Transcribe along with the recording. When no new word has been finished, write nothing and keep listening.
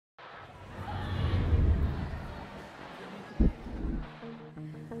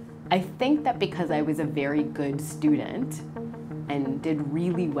I think that because I was a very good student and did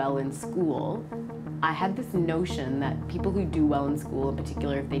really well in school, I had this notion that people who do well in school, in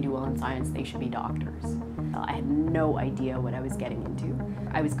particular if they do well in science, they should be doctors. I had no idea what I was getting into.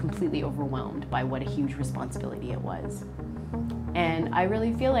 I was completely overwhelmed by what a huge responsibility it was. And I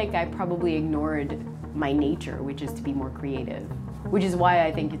really feel like I probably ignored my nature, which is to be more creative, which is why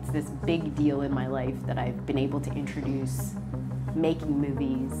I think it's this big deal in my life that I've been able to introduce making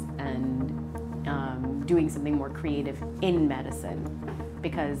movies and doing something more creative in medicine.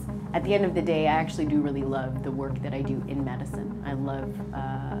 Because at the end of the day, I actually do really love the work that I do in medicine. I love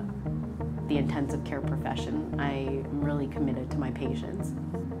the intensive care profession. I'm really committed to my patients.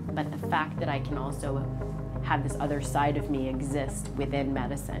 But the fact that I can also have this other side of me exist within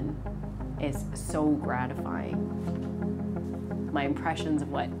medicine is so gratifying. My impressions of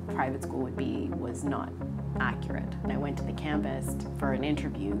what private school would be was not accurate. When I went to the campus for an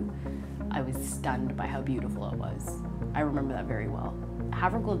interview, I was stunned by how beautiful it was. I remember that very well.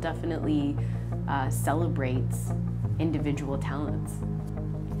 Havergal definitely celebrates individual talents.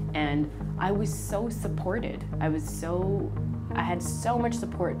 And I was so supported. I had so much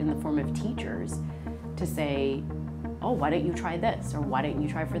support in the form of teachers to say, oh, why don't you try this? Or why don't you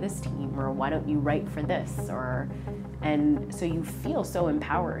try for this team? Or why don't you write for this? And so you feel so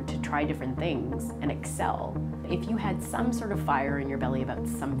empowered to try different things and excel. If you had some sort of fire in your belly about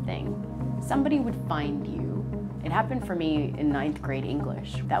something, somebody would find you. It happened for me in 9th grade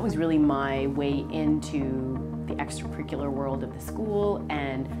English. That was really my way into the extracurricular world of the school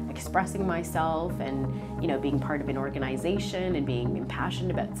and expressing myself and, you know, being part of an organization and being impassioned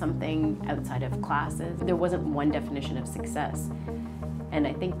about something outside of classes. There wasn't one definition of success. And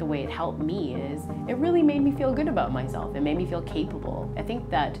I think the way it helped me is it really made me feel good about myself. It made me feel capable. I think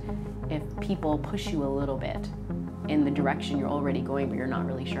that if people push you a little bit in the direction you're already going but you're not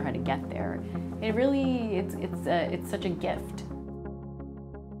really sure how to get there, it's such a gift.